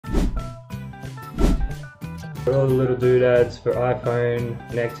Got all the little doodads for iPhone,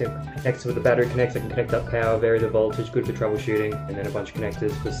 connects with the battery connector, can connect up power, vary the voltage, good for troubleshooting, and then a bunch of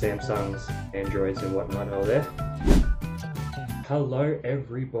connectors for Samsungs, Androids and whatnot all there. Hello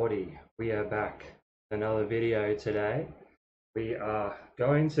everybody, we are back with another video today. We are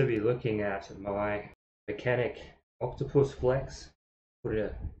going to be looking at my Mechanic Octopus Flex. Put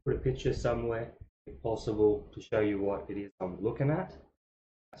a picture somewhere, if possible, to show you what it is I'm looking at.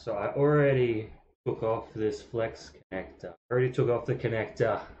 So I already took off this flex connector. I already took off the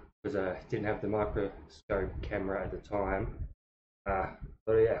connector because I didn't have the microscope camera at the time.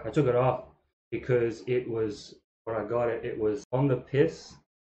 But yeah, I took it off because it was, when I got it, it was on the piss,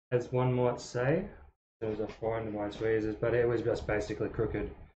 as one might say. As I find my tweezers, but it was just basically crooked.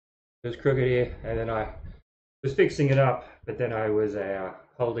 It was crooked here, and then I was fixing it up, but then I was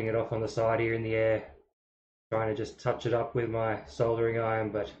holding it off on the side here in the air, trying to just touch it up with my soldering iron,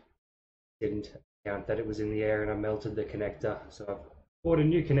 but didn't count that it was in the air, and I melted the connector. So I've ordered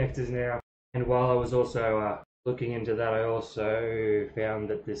new connectors now. And while I was also looking into that, I also found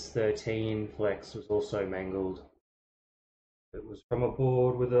that this 13 flex was also mangled. It was from a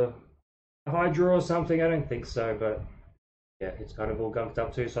board with a Hydra or something, I don't think so, but yeah, it's kind of all gunked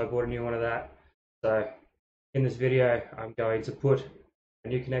up too, so I bought a new one of that. So in this video, I'm going to put a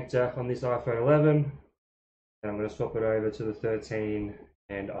new connector on this iPhone 11, and I'm going to swap it over to the 13,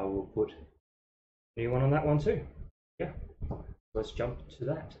 and I will put a new one on that one too. Yeah, let's jump to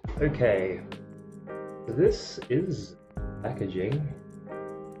that. Okay, so this is packaging,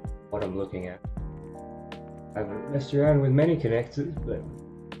 what I'm looking at. I haven't messed around with many connectors, but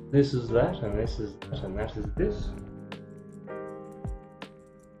this is that, and this is that, and that is this.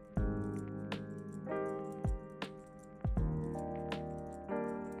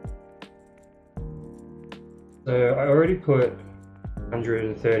 So I already put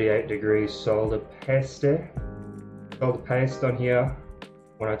 138 degrees solder paste on here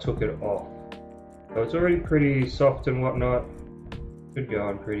when I took it off. So it's already pretty soft and whatnot. Should go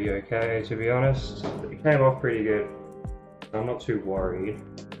on pretty okay, to be honest. It came off pretty good. I'm not too worried.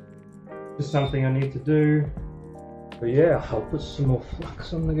 Just something I need to do. But yeah, I'll put some more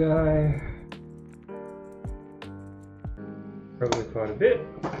flux on the guy. Probably quite a bit.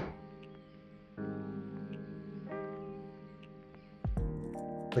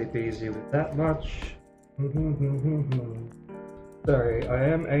 Sleep easy with that much. Sorry, I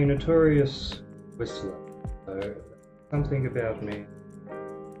am a notorious whistler, so something about me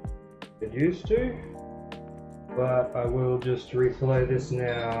get used to. But I will just reflow this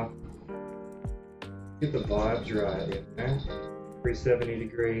now. Get the vibes right, you know? 370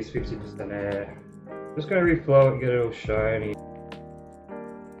 degrees, 50% air. Just gonna reflow it and get it all shiny.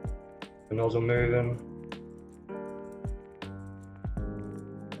 The nozzle moving.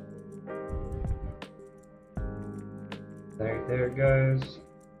 There it goes.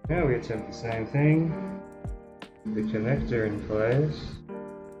 Now we attempt the same thing. The connector in place.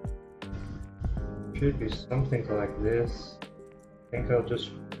 Should be something like this. I think I'll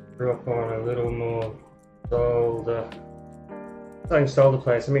just drop on a little more solder. Saying solder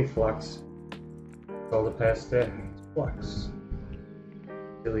paste, I mean flux. Solder paste there. It's flux.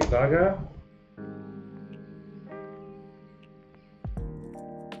 Silly bugger.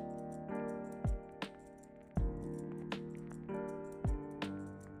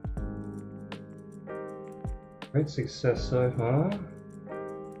 Great success so far.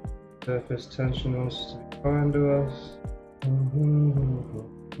 Surface tension wants to be fine to us.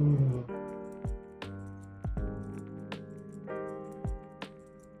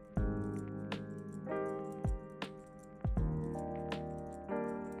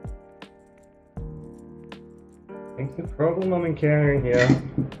 I think the problem I'm encountering here,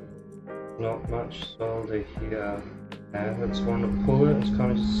 not much solder here. I just want to pull it, it's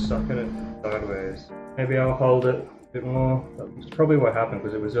kind of just sucking it sideways. Maybe I'll hold it a bit more. That's probably what happened,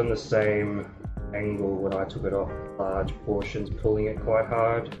 because it was on the same angle when I took it off. Large portions, pulling it quite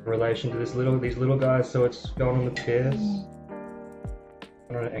hard in relation to these little guys, so it's gone on the pierce.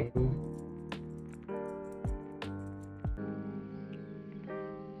 On an angle.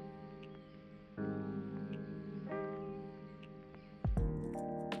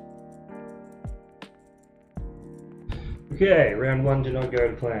 Okay, round one did not go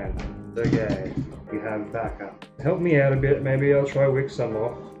to plan. Okay, we have backup. Help me out a bit, maybe I'll try wick some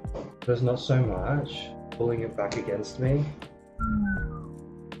off. There's not so much. Pulling it back against me.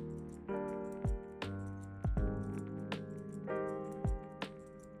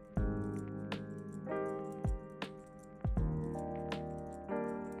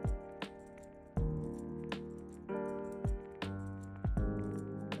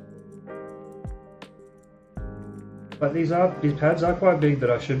 But these pads are quite big, but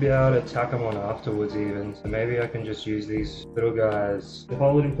I should be able to tack them on afterwards even. So maybe I can just use these little guys to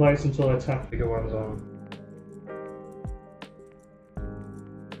hold it in place until I tack bigger ones on.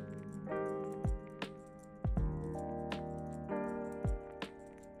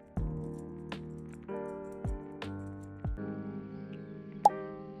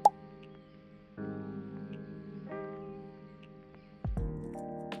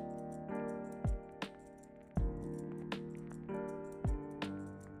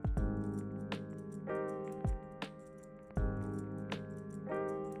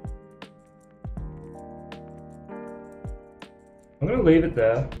 I'm going to leave it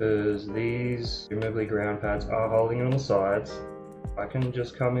there because these removably ground pads are holding it on the sides. I can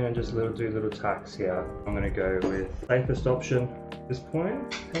just come in and just do little tacks here. I'm going to go with safest option at this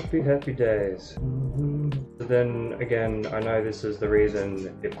point. Happy days. So then again, I know this is the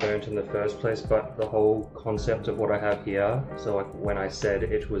reason it burnt in the first place, but the whole concept of what I have here, so like when I said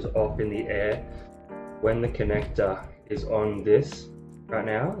it was off in the air, when the connector is on this right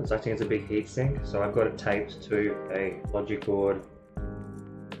now, it's acting as a big heat sink, so I've got it taped to a logic board.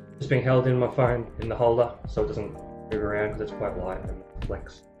 It's being held in my phone in the holder so it doesn't move around because it's quite light and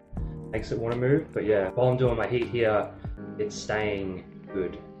flex makes it want to move. But yeah, while I'm doing my heat here, it's staying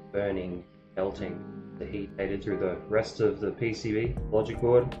good, burning, melting the heat aided through the rest of the PCB logic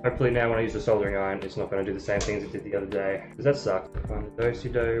board. Hopefully now when I use the soldering iron, it's not going to do the same things it did the other day, because that sucked. Find the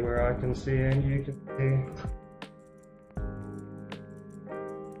do-si-do where I can see and you can see.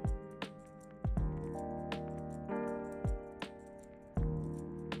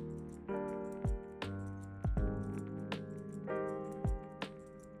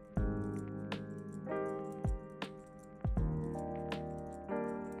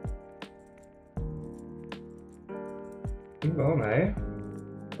 Oh mate,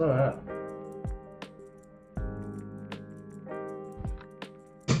 look at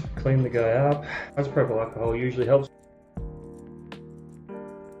that. Clean the guy up. Isopropyl alcohol usually helps.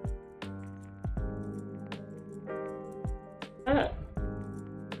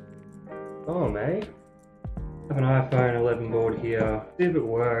 Oh mate. I have an iPhone 11 board here. See if it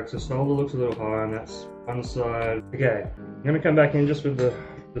works. The solder looks a little high on that one side. Okay, I'm gonna come back in just with the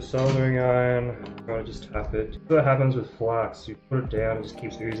soldering iron. Try to just tap it. See what happens with flux. You put it down, it just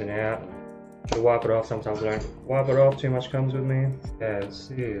keeps oozing out. Try to wipe it off. Sometimes I don't wipe it off. Too much comes with me. Yeah, let's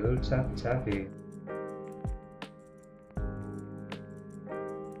see. A little tappy.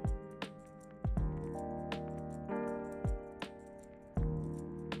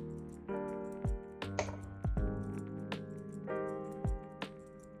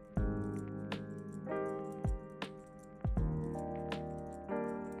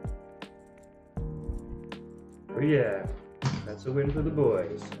 But yeah, that's a win for the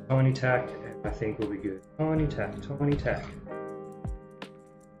boys. Tiny tack, I think will be good. Tiny tack, tiny tack.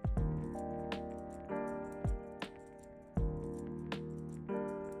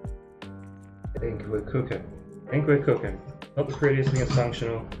 I think we're cooking. Not the prettiest thing, it's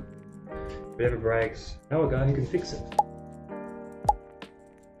functional. If it ever breaks, know a guy who can fix it.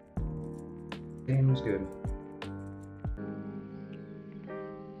 Seems good.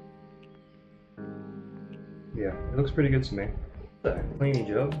 Yeah, it looks pretty good to me. So, cleaning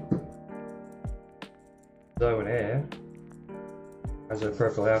job. Dough and air.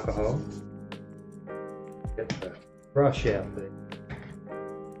 Isopropyl alcohol. Get the brush out there.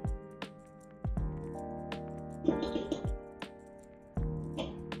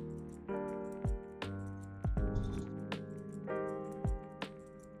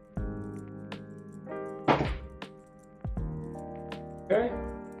 Okay,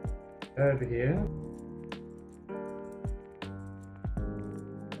 over here.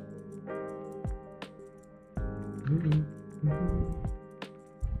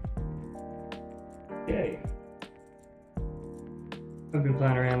 Yay. I've been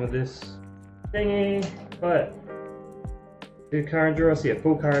playing around with this thingy, but do current draw, see a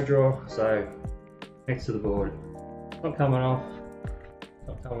full current draw, so next to the board. Not coming off.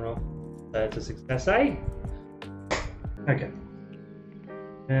 So it's a success, eh? Okay.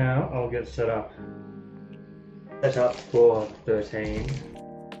 Now I'll get set up for 13.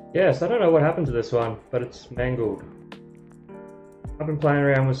 Yes, I don't know what happened to this one, but it's mangled. I've been playing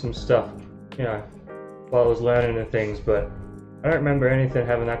around with some stuff, you know, while I was learning the things, but I don't remember anything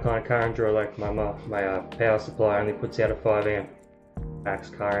having that kind of current draw. Like my power supply only puts out a 5 amp max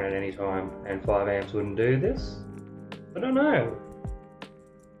current at any time, and 5 amps wouldn't do this. I don't know.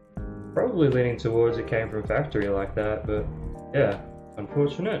 Probably leaning towards it came from factory like that, but yeah,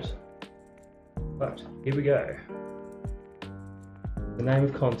 unfortunate. But here we go. The name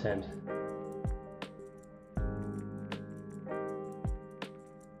of content.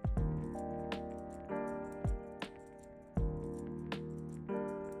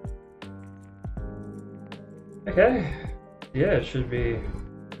 Okay, yeah, it should be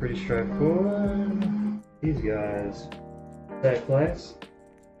pretty straightforward. These guys take place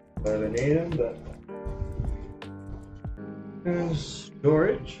if I ever need them, but and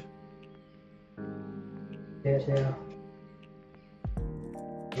storage. Yeah.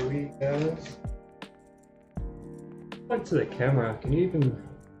 Here we go. Back to the camera. Can you even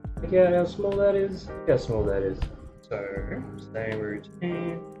make out how small that is? Look how small that is. So, same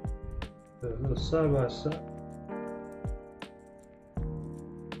routine. A little side by side.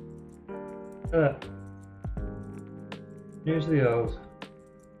 Here's the old.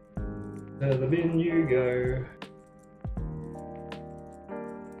 To the bin you go.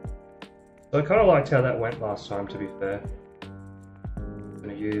 So I kind of liked how that went last time, to be fair. I'm going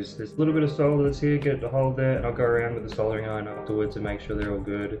to use this little bit of solder that's here, get it to hold there, and I'll go around with the soldering iron afterwards and make sure they're all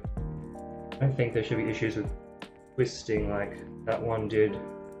good. I don't think there should be issues with twisting like that one did.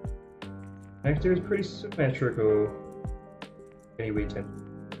 Connector is pretty symmetrical. Any weird tension.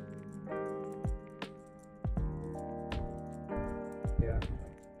 Yeah.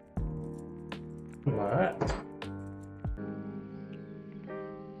 Like that.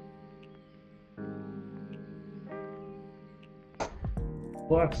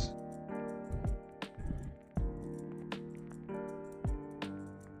 Flux.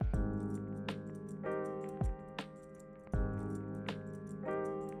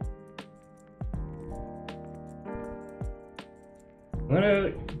 I'm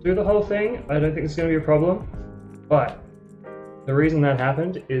gonna do the whole thing. I don't think it's gonna be a problem, but the reason that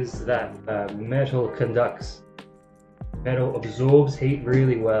happened is that metal conducts. Metal absorbs heat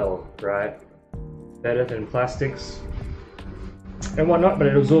really well, right? Better than plastics and whatnot, but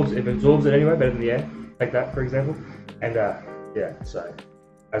it absorbs it anyway, better than the air, like that for example. And yeah, so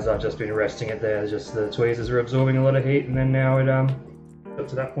as I've just been resting it there, just the tweezers are absorbing a lot of heat, and then now it got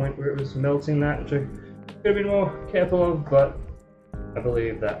to that point where it was melting that, which I could have been more careful of, but I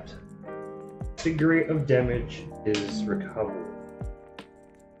believe that degree of damage is recoverable.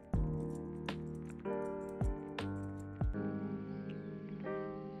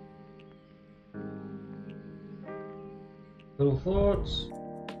 Little thoughts.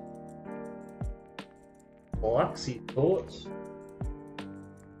 Luxy thoughts.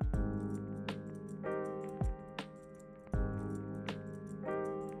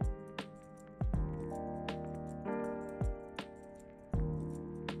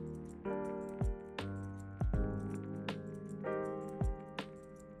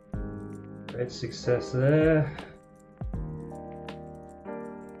 Great success there.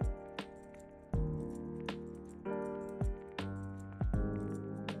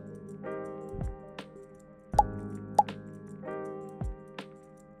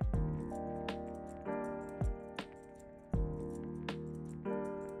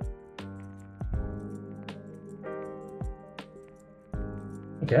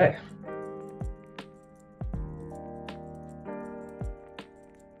 Okay.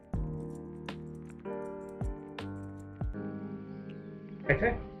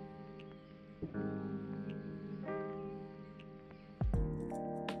 Okay.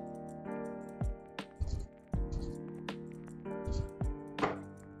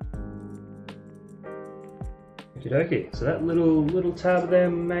 Okie dokie. So that little tab there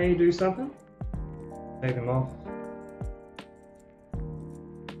may do something. Take them off.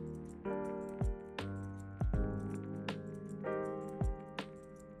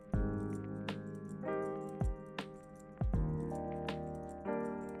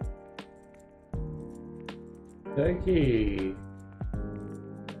 Okay, you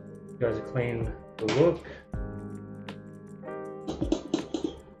guys are clean the look.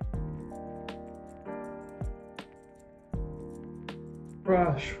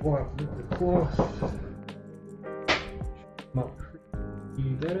 Brush, wipe with the cloth. Might pretty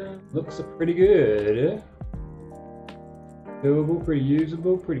better. Looks pretty good. Doable, pretty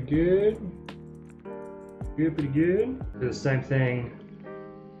usable, pretty good. Pretty good. Do the same thing.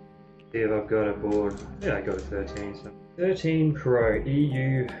 See if I've got a board. Yeah, I got a 13. So 13 Pro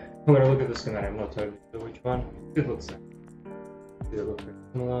EU. I'm gonna look at the schematic. I'm not totally sure which one. Good looks same. Good look pretty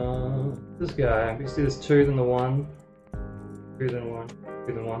similar. This guy. You see, there's two than the one. Two than one.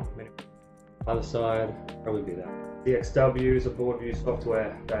 Two than one. Other side. Probably be that. DXW is a board view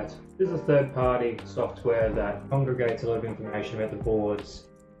software that is a third-party software that congregates a lot of information about the boards,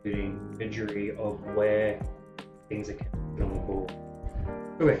 including imagery of where things are kept on the board.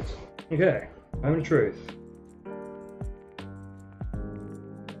 Correct. Okay, moment of truth.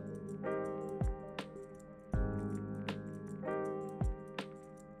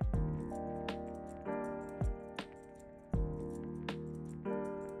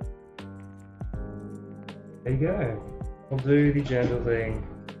 There you go. We'll do the gentle thing.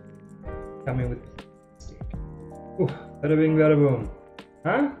 Come in with stick. Ooh, bada bing, bada boom.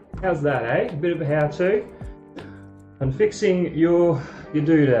 Huh? How's that, eh? A bit of a how-to on fixing your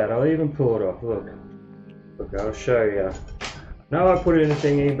doodad. I'll even pull it off. Look, I'll show you. No, I put it in a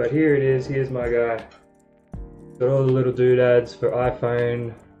thingy, but here it is. Here's my guy. Got all the little doodads for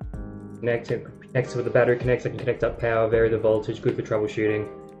iPhone. Connects with the battery connects. I can connect up power, vary the voltage. Good for troubleshooting.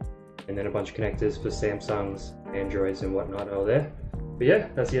 And then a bunch of connectors for Samsungs, Androids, and whatnot all there. But yeah,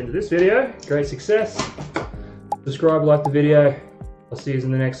 that's the end of this video. Great success. Subscribe, like the video. I'll see you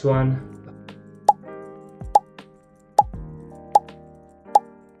in the next one.